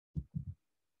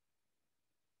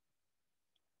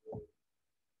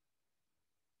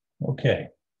Okay,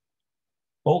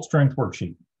 bolt strength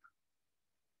worksheet.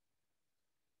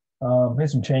 Made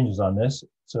some changes on this,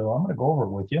 so I'm going to go over it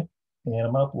with you, and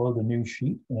I'm going to upload the new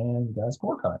sheet, and you guys can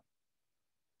work on it.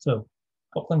 So, a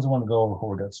couple things I want to go over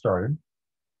before we get started.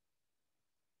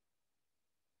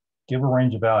 Give a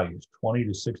range of values, 20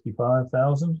 to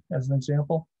 65,000 as an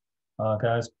example.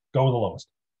 Guys, go with the lowest.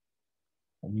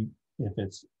 If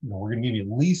it's, we're going to give you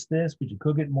at least this, but you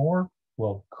could get more.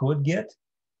 Well, could get.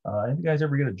 If you guys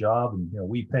ever get a job and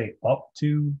we pay up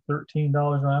to $13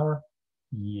 an hour,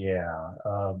 yeah,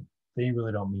 they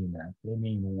really don't mean that. They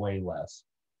mean way less.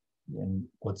 And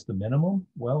what's the minimum?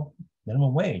 Well,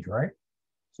 minimum wage, right?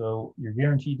 So you're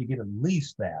guaranteed to get at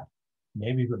least that,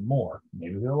 maybe a bit more,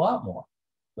 maybe a lot more,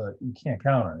 but you can't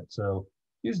count on it. So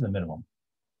use the minimum.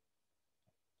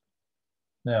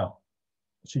 Now,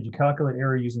 should you calculate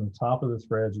area using the top of the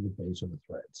threads or the base of the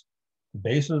threads? The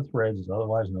base of the threads is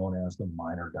otherwise known as the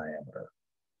minor diameter.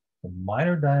 The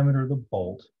minor diameter of the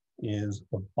bolt is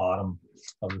the bottom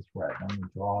of the thread. I'm going to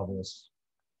draw this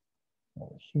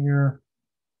over here.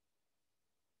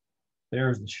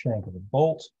 There's the shank of the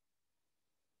bolt.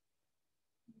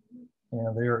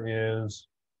 And there is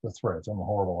the threads. I'm a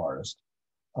horrible artist.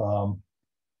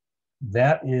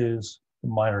 That is the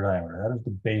minor diameter. That is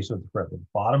the base of the thread, the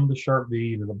bottom of the sharp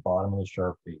V to the bottom of the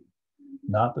sharp V,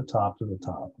 not the top to the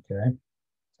top, okay?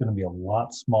 It's going to be a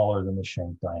lot smaller than the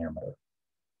shank diameter.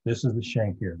 This is the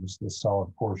shank here. This is the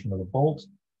solid portion of the bolt,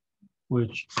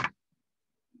 which, if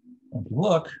you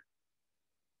look,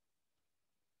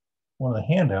 one of the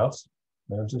handouts,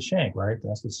 there's the shank, right?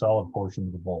 That's the solid portion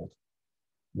of the bolt.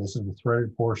 This is the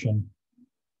threaded portion.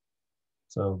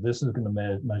 So this is going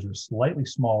to measure slightly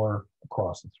smaller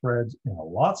across the threads and a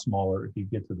lot smaller if you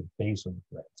get to the base of the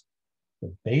threads.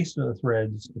 The base of the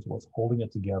threads is what's holding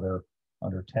it together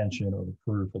under tension or the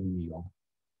proof of the yield.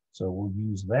 So we'll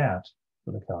use that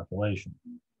for the calculation.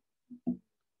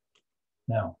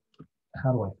 Now,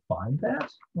 how do I find that?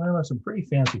 Well, there's some pretty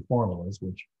fancy formulas,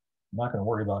 which I'm not going to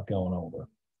worry about going over.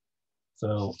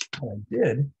 So what I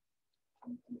did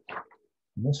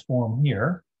in this form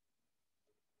here,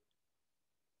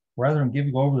 rather than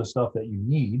giving over the stuff that you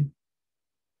need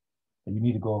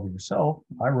to go over yourself,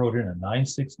 I wrote in a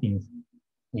 9/16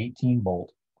 18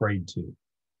 bolt, grade 2.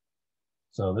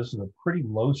 So this is a pretty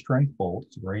low strength bolt.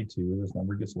 It's grade 2. This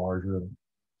number gets larger, the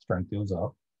strength goes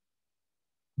up.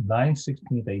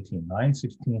 9/16 18.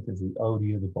 9/16 is the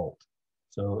OD of the bolt.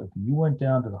 So if you went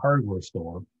down to the hardware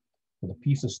store with a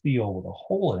piece of steel with a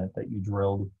hole in it that you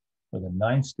drilled with a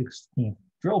 9/16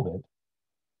 drill bit,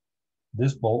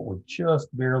 this bolt would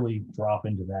just barely drop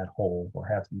into that hole or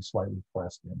have to be slightly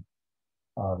pressed in.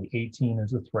 The 18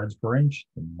 is the threads per inch.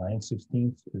 The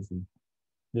 9/16 is the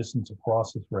distance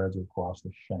across the threads or across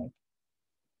the shank.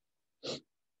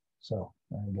 So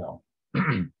there you go.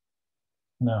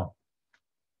 Now,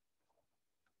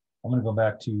 I'm going to go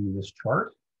back to this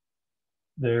chart.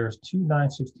 There's two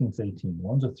 9/16 18.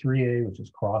 One's a 3A, which is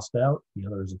crossed out. The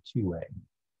other is a 2A.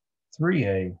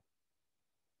 3A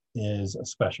is a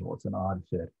special. It's an odd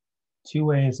fit.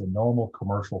 2A is a normal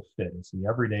commercial fit. It's the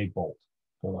everyday bolt.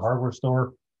 Go to the hardware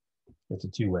store, it's a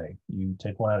 2A. You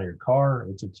take one out of your car,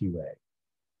 it's a 2A.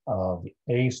 The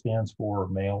A stands for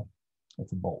male,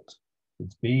 it's a bolt. If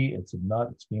it's B, it's a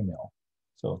nut, it's female.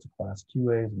 So it's a class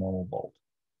 2A, it's a normal bolt.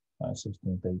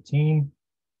 9/16 18,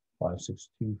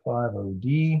 5625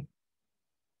 OD,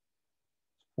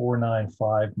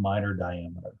 495 minor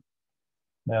diameter.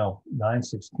 Now,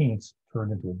 9/16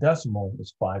 turned into a decimal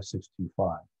is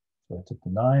 5625. So I took the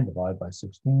 9, divide by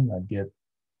 16, I'd get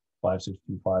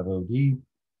 5625 OD.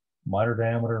 Minor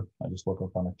diameter, I just look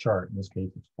up on a chart. In this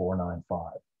case, it's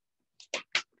 495.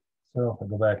 So if I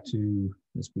go back to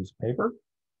this piece of paper,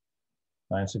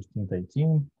 9/16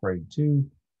 18, grade 2,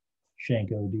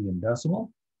 shank OD in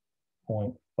decimal,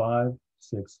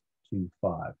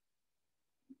 0.5625.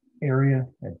 Area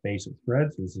at base of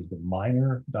threads, this is the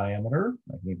minor diameter.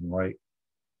 I can even write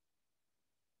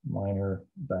minor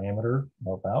diameter,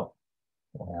 help out,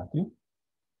 don't have to.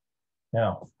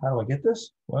 Now, how do I get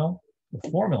this? Well, the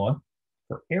formula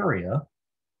for area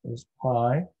is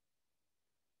pi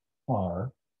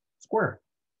r squared.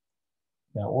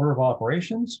 Now, order of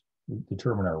operations, we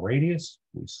determine our radius,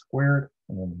 we square it,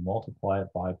 and then we multiply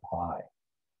it by pi.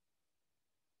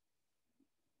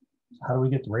 How do we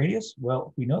get the radius? Well,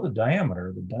 if we know the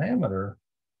diameter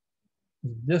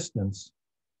is distance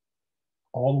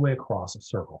all the way across a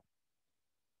circle.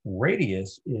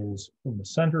 Radius is from the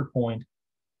center point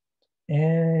to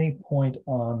any point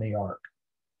on the arc.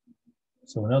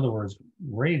 So in other words,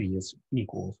 radius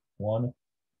equals 1/2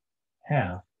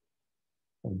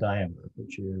 of diameter,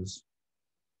 which is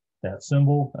that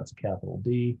symbol, that's a capital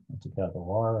D, that's a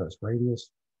capital R, that's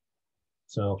radius.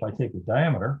 So if I take the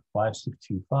diameter,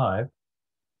 5625,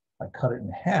 I cut it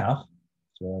in half.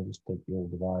 So I just take the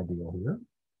old divide deal here.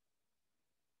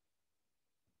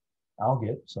 I'll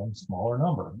get some smaller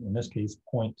number. In this case,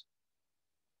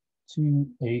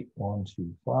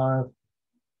 0.28125.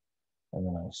 And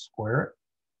then I square it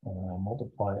and I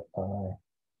multiply it by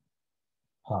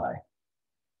pi.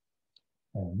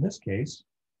 And in this case,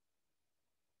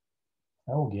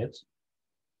 I will get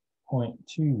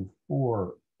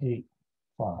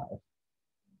 0.2485.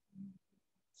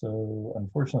 So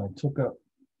unfortunately, I took up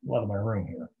a lot of my room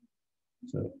here.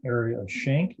 So area of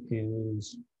shank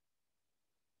is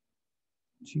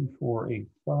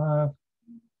 2485.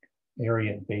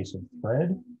 Area at base of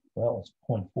thread, well, it's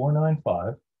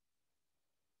 0.495.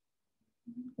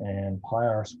 And pi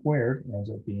r squared ends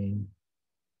up being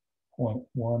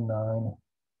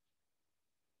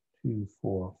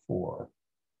 0.19244.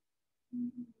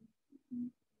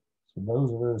 So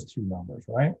those are those two numbers,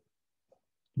 right?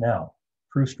 Now,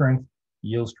 true strength,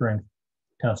 yield strength,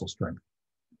 tensile strength.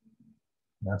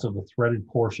 That's of the threaded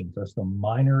portions. That's the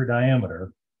minor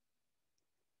diameter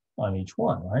on each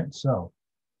one, right? So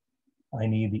I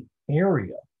need the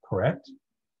area, correct?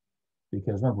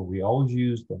 Because remember, we always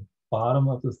use the bottom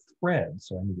of the thread.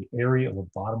 So I need the area of the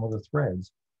bottom of the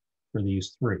threads for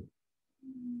these three.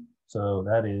 So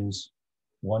that is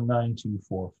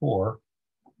 19244.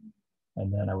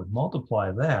 And then I would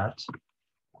multiply that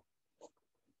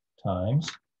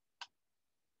times,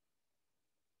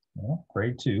 well,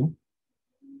 grade 2,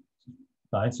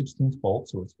 9/16 bolt.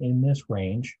 So it's in this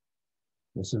range.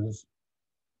 This is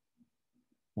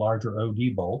larger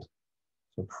OD bolt.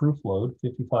 So proof load,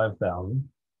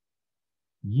 55,000.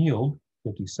 Yield,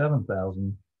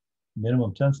 57,000.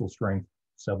 Minimum tensile strength,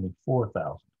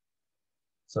 74,000.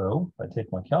 So if I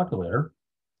take my calculator,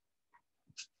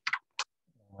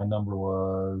 my number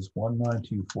was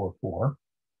 19244.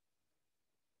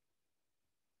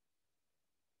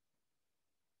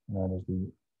 And that is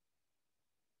the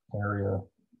area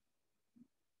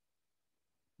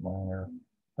minor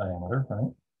diameter,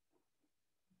 right?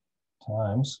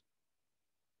 Times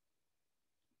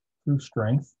proof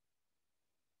strength,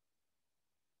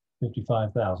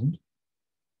 55,000.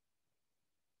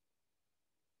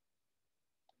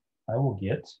 I will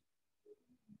get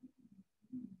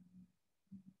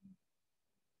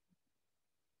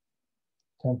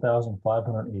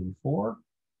 10,584.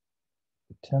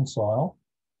 The tensile,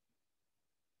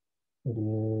 it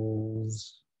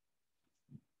is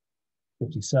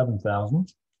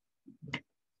 57,000.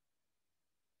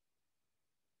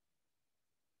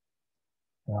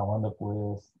 And I'll end up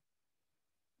with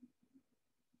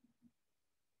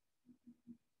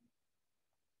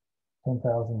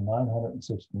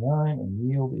 10,969, and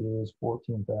yield is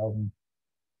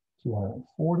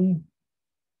 14,240.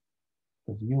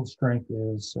 The yield strength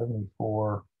is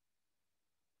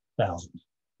 74,000.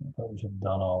 I probably should have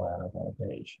done all that up on a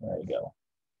page. There you go.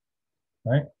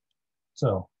 All right.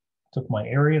 So took my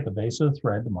area at the base of the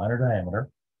thread, the minor diameter,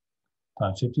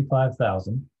 times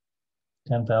 55,000,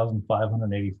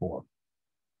 10,584.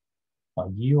 My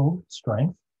yield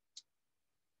strength,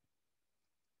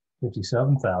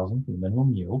 57,000 for the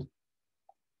minimum yield,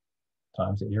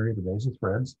 times the area of the base of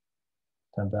threads,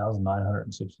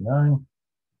 10,969,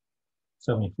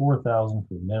 74,000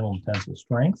 for the minimum tensile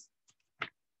strength.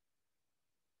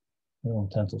 Minimum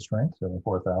tensile strength,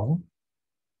 74,000,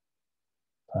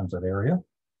 times that area.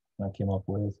 And I came up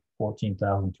with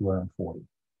 14,240.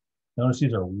 Notice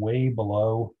these are way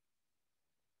below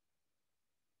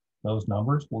those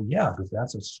numbers. Well, yeah, because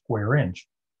that's a square inch.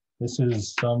 This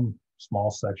is some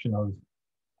small section of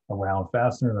a round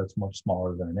fastener that's much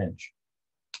smaller than an inch.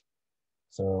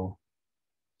 So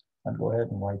I'd go ahead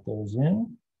and write those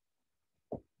in.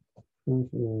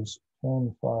 Proof is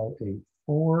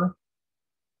 10,584.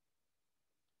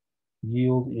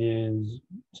 Yield is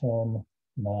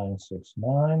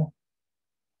 10,969.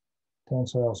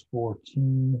 Tensile is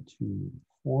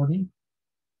 14,240.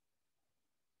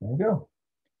 There you go.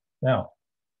 Now,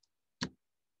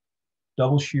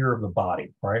 double shear of the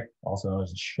body, right? Also known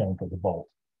as the shank of the bolt.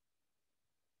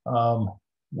 What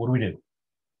do we do?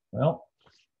 Well,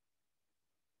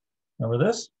 remember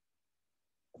this?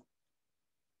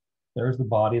 There's the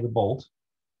body of the bolt.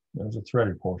 There's a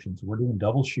threaded portion. So we're doing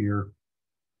double shear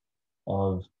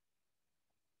of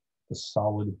the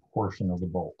solid portion of the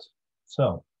bolt.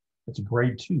 So it's a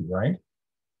grade 2, right?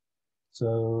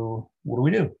 So what do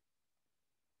we do?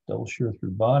 Double shear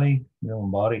through body, minimum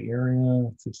body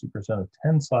area, 60% of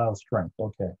tensile strength.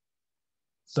 Okay.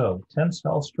 So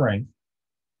tensile strength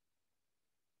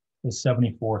is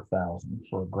 74,000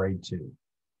 for a grade 2.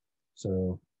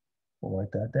 So we'll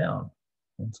write that down.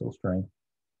 Tensile strength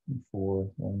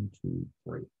 4, 1, 2,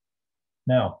 3.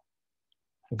 Now,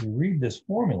 if you read this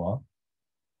formula,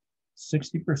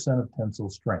 60% of tensile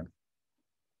strength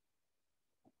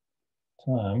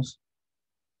times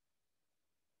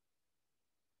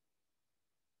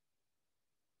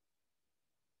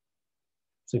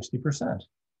 60%.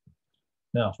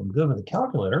 Now, if I'm good with the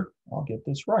calculator, I'll get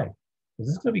this right. Is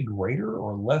this going to be greater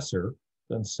or lesser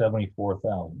than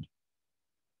 74,000?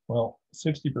 Well,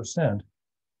 60%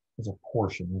 is a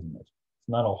portion, isn't it? It's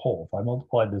not a whole. If I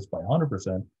multiply this by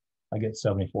 100%, I get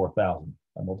 74,000.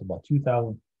 I multiply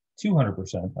 200%,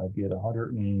 I get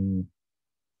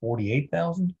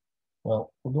 148,000.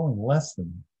 Well, we're going less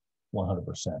than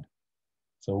 100%.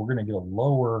 So we're going to get a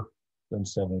lower than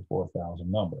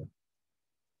 74,000 number.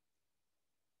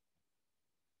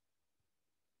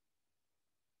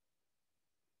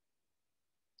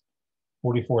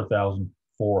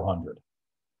 $44,400.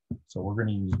 So we're going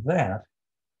to use that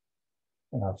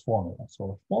in our formula. So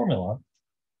the formula,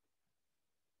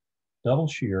 double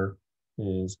shear,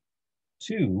 is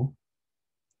 2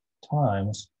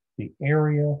 times the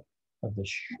area of the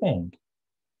shank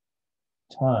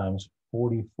times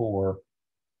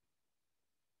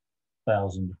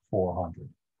 44,400.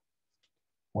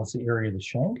 What's the area of the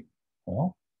shank?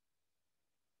 Well,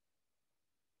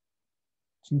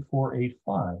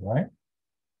 2485, right?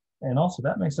 And also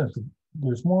that makes sense.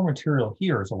 There's more material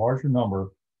here. It's a larger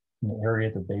number in the area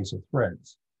at the base of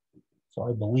threads. So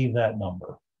I believe that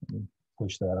number. Let me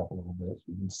push that up a little bit so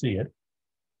you can see it.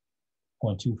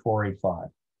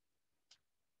 0.2485.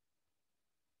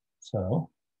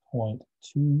 So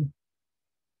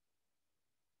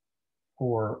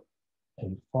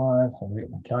 0.2485. I'll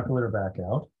get my calculator back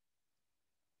out.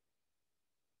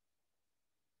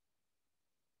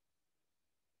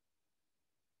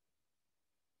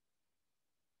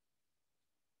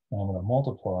 And I'm going to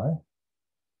multiply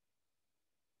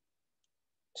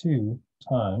 2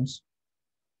 times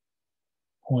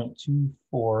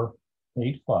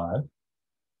 0.2485,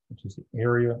 which is the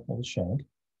area of the shank.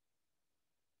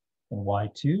 And why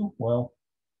 2? Well,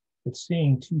 it's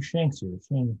seeing 2 shanks here. It's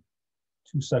seeing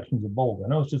 2 sections of bolt. I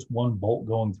know it's just one bolt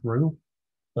going through,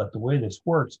 but the way this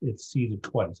works, it sees it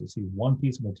twice. It sees one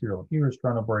piece of material here is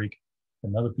trying to break,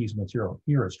 another piece of material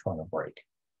here is trying to break.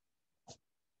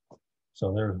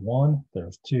 So there's 1,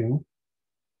 there's 2,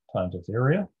 times its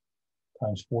area,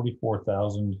 times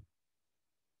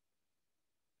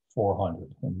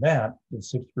 44,400. And that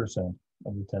is 60%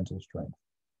 of the tensile strength.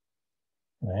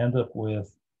 And I end up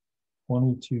with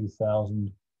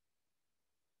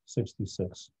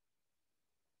 22,066.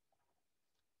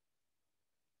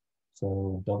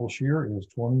 So double shear is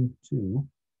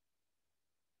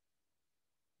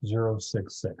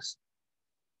 22,066.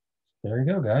 There you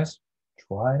go, guys.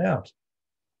 Try it out.